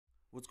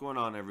What's going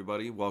on,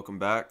 everybody? Welcome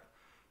back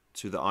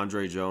to the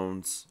Andre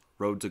Jones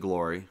Road to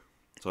Glory.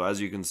 So as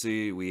you can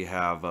see, we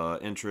have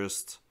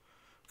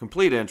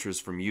complete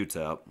interest from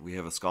UTEP. We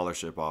have a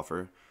scholarship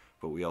offer,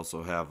 but we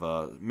also have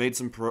made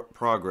some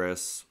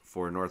progress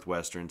for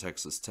Northwestern,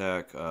 Texas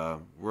Tech.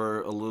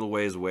 We're a little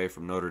ways away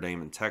from Notre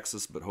Dame and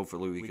Texas, but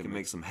hopefully we can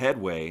make some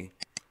headway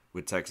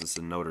with Texas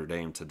and Notre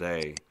Dame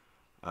today.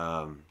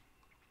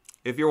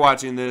 If you're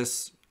watching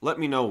this, let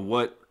me know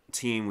what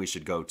team we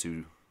should go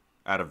to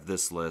out of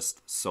this list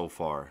so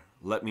far.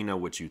 Let me know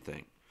what you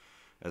think.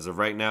 As of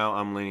right now,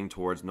 I'm leaning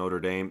towards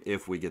Notre Dame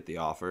if we get the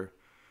offer,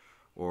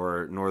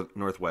 or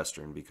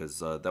Northwestern, because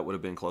that would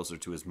have been closer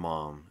to his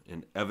mom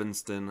in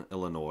Evanston,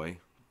 Illinois.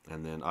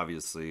 And then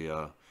obviously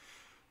the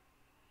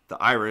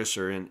Irish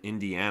are in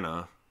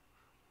Indiana,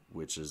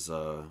 which is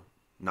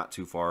not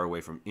too far away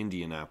from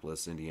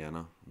Indianapolis,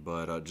 Indiana.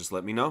 But just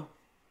let me know.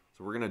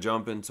 So we're going to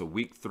jump into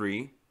week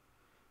 3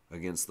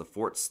 against the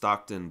Fort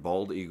Stockton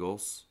Bald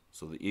Eagles.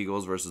 So the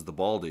Eagles versus the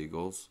Bald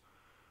Eagles.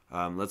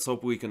 Let's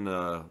hope we can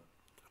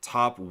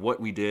top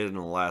what we did in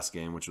the last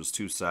game, which was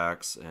 2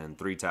 sacks and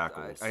 3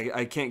 tackles.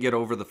 I can't get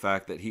over the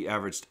fact that he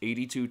averaged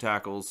 82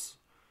 tackles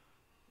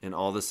in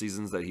all the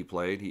seasons that he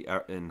played.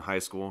 In high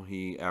school,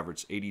 he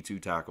averaged 82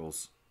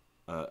 tackles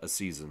a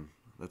season.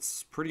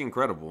 That's pretty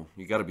incredible.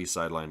 You got to be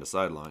sideline to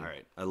sideline. All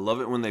right. I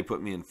love it when they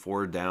put me in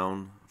 4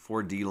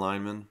 D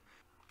linemen.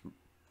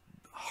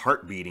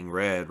 Heart beating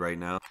red right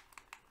now.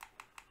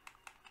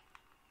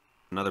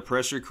 Another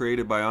pressure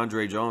created by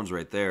Andre Jones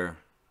right there.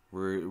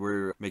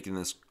 We're making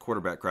this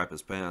quarterback crap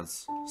his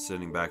pants,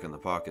 sitting back in the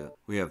pocket.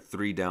 We have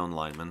 3 down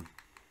linemen.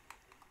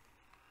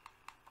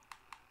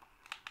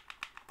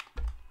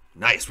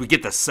 Nice, we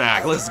get the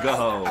sack. Let's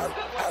go.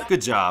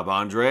 Good job,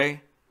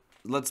 Andre.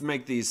 Let's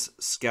make these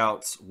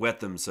scouts wet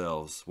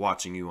themselves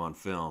watching you on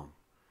film.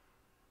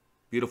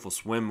 Beautiful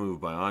swim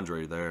move by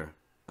Andre there.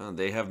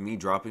 They have me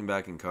dropping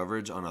back in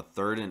coverage on a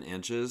 3rd and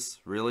inches.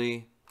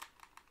 Really?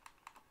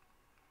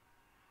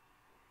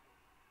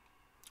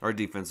 Our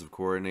defensive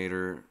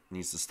coordinator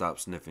needs to stop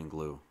sniffing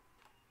glue.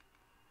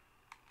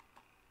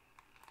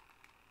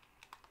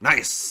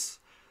 Nice!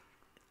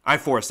 I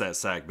forced that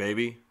sack,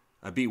 baby.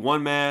 I beat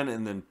one man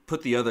and then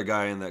put the other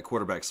guy in that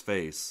quarterback's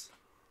face.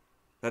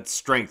 That's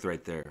strength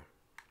right there.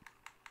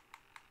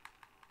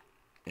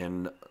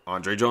 And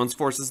Andre Jones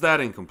forces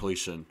that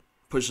incompletion.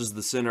 Pushes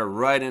the center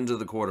right into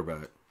the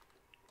quarterback.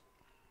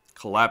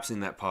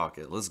 Collapsing that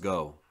pocket. Let's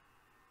go.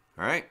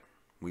 Alright.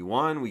 We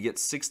won. We get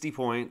 60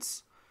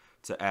 points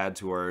to add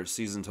to our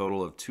season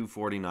total of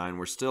 249.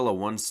 We're still a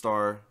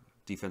 1-star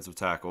defensive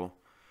tackle.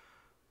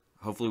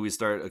 Hopefully we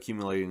start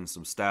accumulating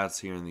some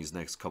stats here in these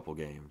next couple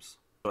games.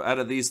 So out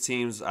of these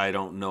teams, I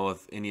don't know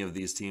if any of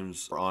these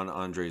teams are on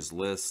Andre's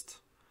list.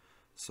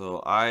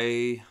 So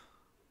I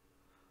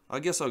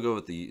guess I'll go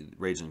with the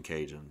Ragin'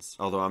 Cajuns.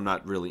 Although I'm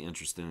not really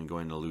interested in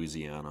going to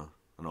Louisiana.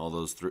 And all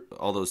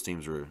those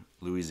teams are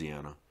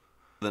Louisiana.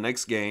 The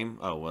next game,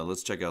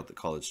 let's check out the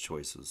college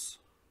choices.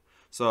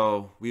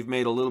 So we've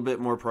made a little bit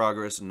more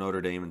progress in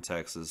Notre Dame and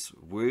Texas.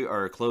 We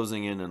are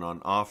closing in on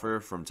an offer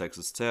from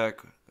Texas Tech,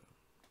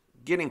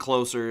 getting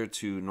closer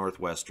to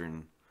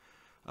Northwestern.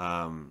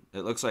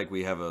 It looks like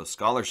we have a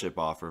scholarship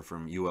offer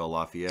from UL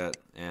Lafayette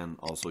and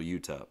also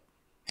UTEP.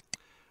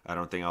 I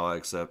don't think I'll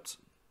accept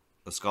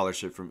a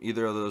scholarship from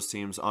either of those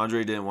teams.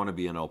 Andre didn't want to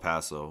be in El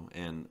Paso,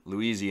 and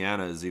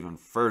Louisiana is even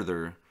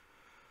further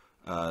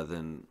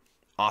than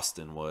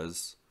Austin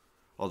was,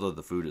 although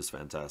the food is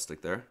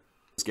fantastic there.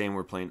 This game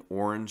we're playing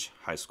Orange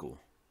High School.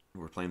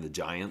 We're playing the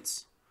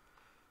Giants.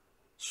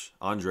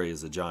 Andre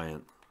is a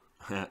giant.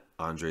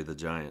 Andre the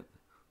Giant.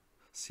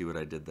 See what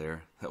I did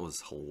there? That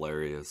was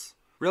hilarious.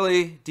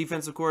 Really,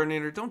 defensive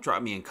coordinator, don't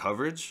drop me in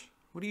coverage.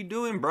 What are you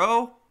doing,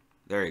 bro?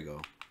 There you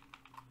go.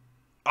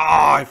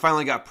 Oh, I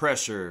finally got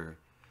pressure.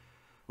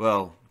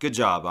 Well, good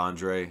job,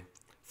 Andre.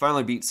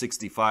 Finally beat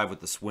 65 with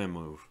the swim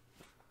move.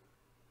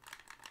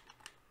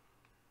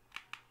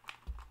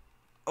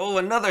 Oh,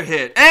 another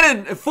hit.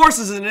 And it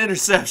forces an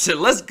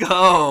interception. Let's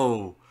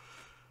go.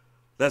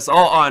 That's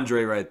all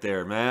Andre right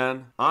there,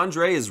 man.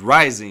 Andre is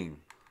rising.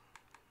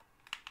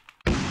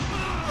 Get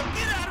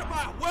out of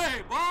my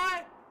way,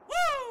 boy.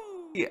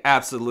 Woo! He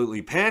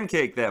absolutely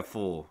pancaked that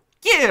fool.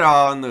 Get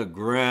on the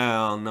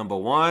ground, number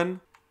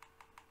 1.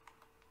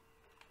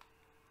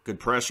 Good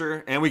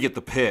pressure. And we get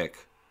the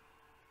pick.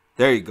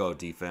 There you go,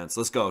 defense.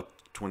 Let's go,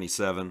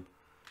 27.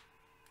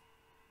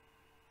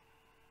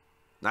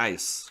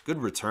 Nice.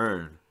 Good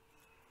return.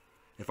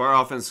 If our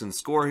offense can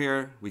score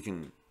here, we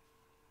can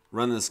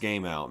run this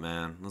game out,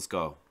 man. Let's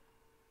go.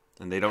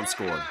 And they don't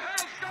score.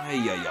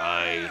 Ay,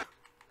 ay,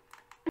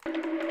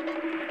 ay.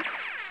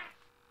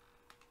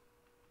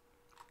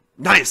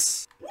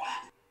 Nice.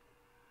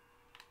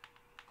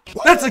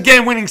 That's a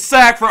game-winning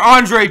sack for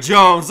Andre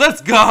Jones.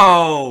 Let's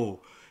go.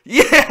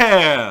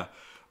 Yeah.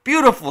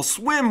 Beautiful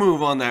swim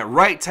move on that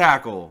right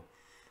tackle.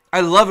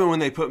 I love it when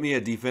they put me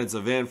at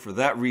defensive end for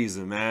that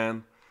reason,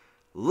 man.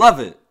 Love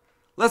it.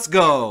 Let's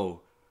go.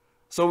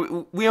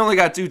 So we only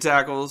got 2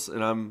 tackles,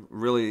 and I'm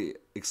really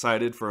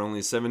excited for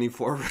only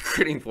 74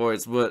 recruiting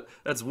points, but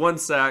that's 1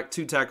 sack,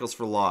 2 tackles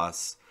for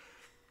loss.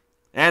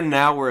 And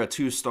now we're a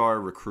 2-star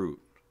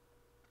recruit.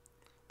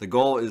 The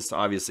goal is to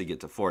obviously get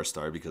to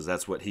 4-star because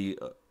that's what he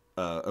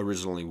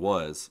originally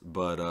was,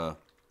 but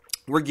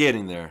we're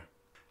getting there.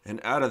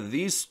 And out of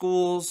these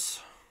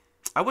schools,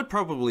 I would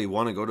probably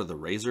want to go to the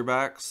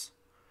Razorbacks.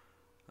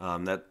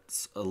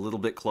 That's a little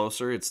bit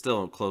closer. It's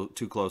still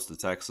too close to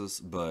Texas,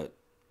 but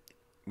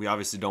we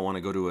obviously don't want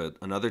to go to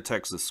another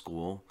Texas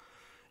school.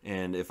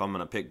 And if I'm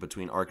going to pick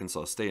between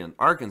Arkansas State and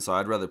Arkansas,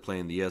 I'd rather play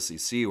in the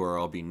SEC where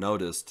I'll be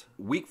noticed.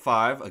 Week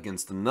 5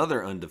 against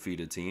another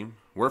undefeated team.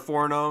 We're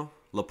 4-0.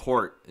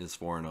 LaPorte is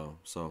 4-0.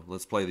 So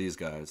let's play these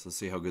guys. Let's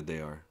see how good they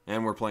are.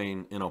 And we're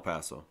playing in El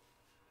Paso.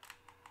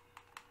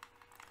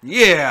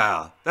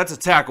 Yeah, that's a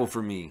tackle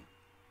for me.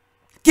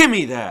 Give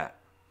me that.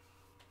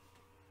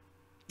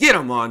 Get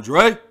him,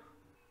 Andre.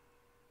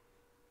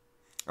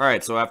 All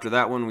right, so after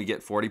that one, we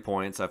get 40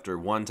 points after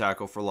 1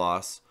 tackle for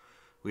loss.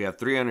 We have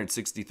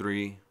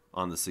 363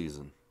 on the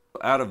season.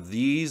 Out of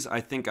these, I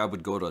think I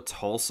would go to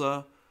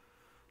Tulsa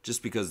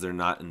just because they're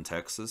not in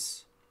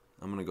Texas.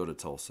 I'm going to go to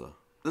Tulsa.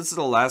 This is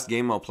the last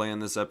game I'll play in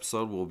this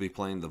episode. We'll be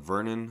playing the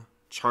Vernon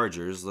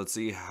Chargers. Let's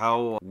see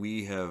how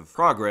we have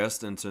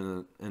progressed in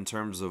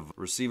terms of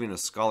receiving a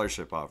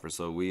scholarship offer.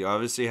 So we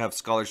obviously have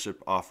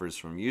scholarship offers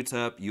from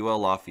UTEP, UL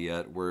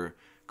Lafayette. We're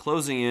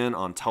closing in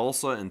on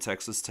Tulsa and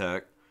Texas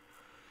Tech.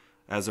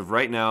 As of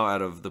right now,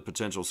 out of the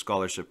potential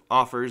scholarship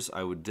offers,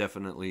 I would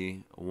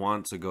definitely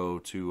want to go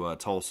to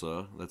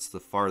Tulsa. That's the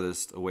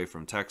farthest away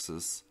from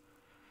Texas.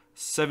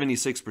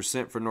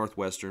 76% for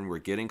Northwestern. We're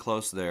getting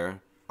close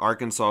there.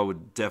 Arkansas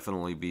would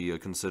definitely be a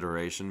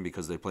consideration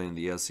because they play in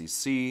the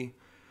SEC.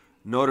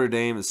 Notre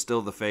Dame is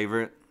still the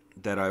favorite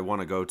that I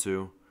want to go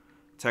to.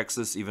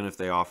 Texas, even if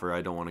they offer,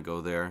 I don't want to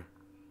go there.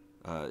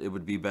 It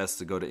would be best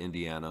to go to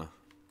Indiana.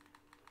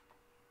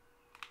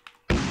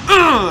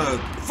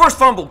 First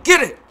fumble,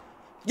 get it!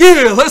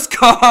 Yeah, let's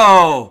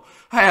go!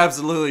 I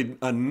absolutely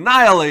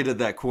annihilated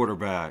that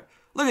quarterback.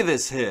 Look at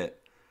this hit.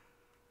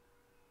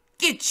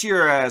 Get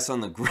your ass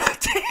on the ground.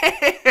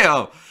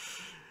 Damn!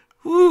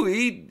 Woo,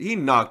 he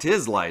knocked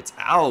his lights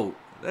out.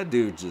 That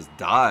dude just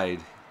died.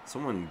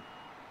 Someone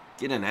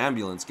get an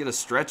ambulance, get a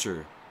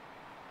stretcher.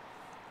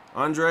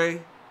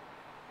 Andre,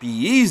 be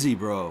easy,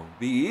 bro.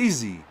 Be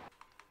easy.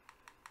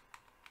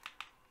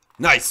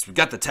 Nice, we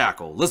got the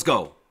tackle. Let's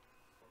go.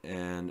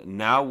 And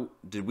now,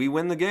 did we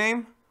win the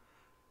game?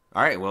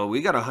 All right, well,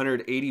 we got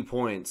 180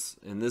 points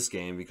in this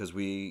game because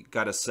we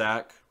got a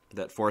sack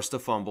that forced a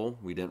fumble.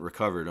 We didn't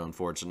recover it,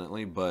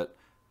 unfortunately,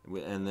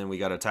 and then we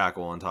got a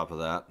tackle on top of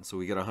that. So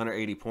we got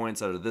 180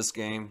 points out of this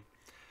game.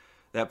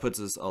 That puts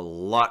us a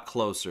lot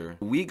closer.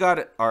 We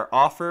got our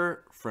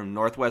offer from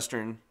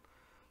Northwestern,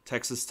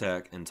 Texas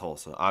Tech, and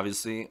Tulsa.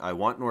 Obviously, I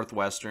want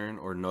Northwestern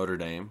or Notre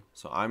Dame,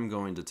 so I'm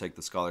going to take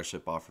the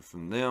scholarship offer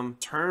from them. In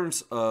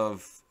terms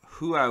of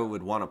who I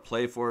would want to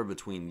play for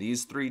between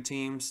these 3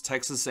 teams,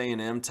 Texas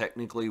A&M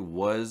technically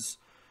was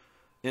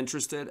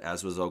interested,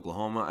 as was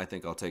Oklahoma. I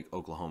think I'll take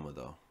Oklahoma,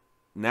 though.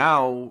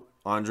 Now,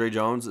 Andre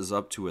Jones is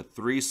up to a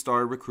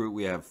 3-star recruit.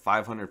 We have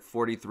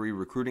 543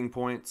 recruiting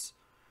points.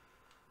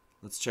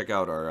 Let's check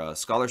out our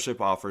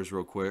scholarship offers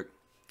real quick.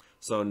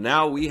 So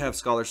now we have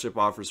scholarship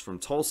offers from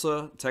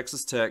Tulsa,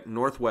 Texas Tech,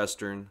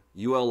 Northwestern,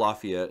 UL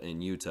Lafayette,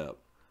 and UTEP.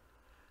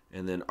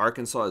 And then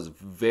Arkansas is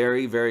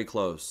very, very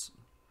close.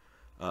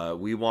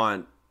 We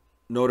want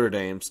Notre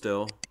Dame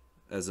still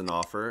as an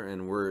offer,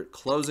 and we're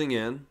closing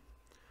in.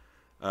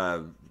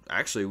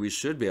 Actually, we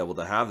should be able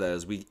to have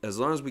that as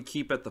long as we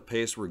keep at the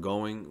pace we're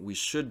going. We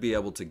should be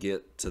able to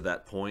get to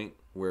that point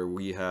where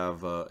we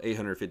have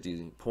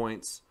 850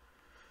 points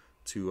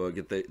to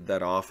get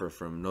that offer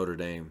from Notre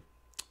Dame.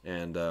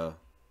 And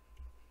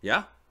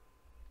yeah,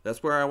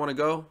 that's where I want to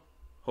go.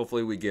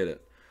 Hopefully we get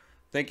it.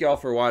 Thank you all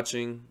for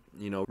watching.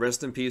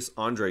 Rest in peace,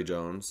 Andre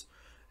Jones,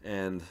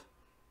 and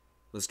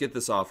let's get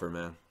this offer,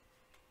 man.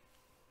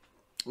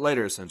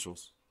 Later,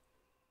 Essentials.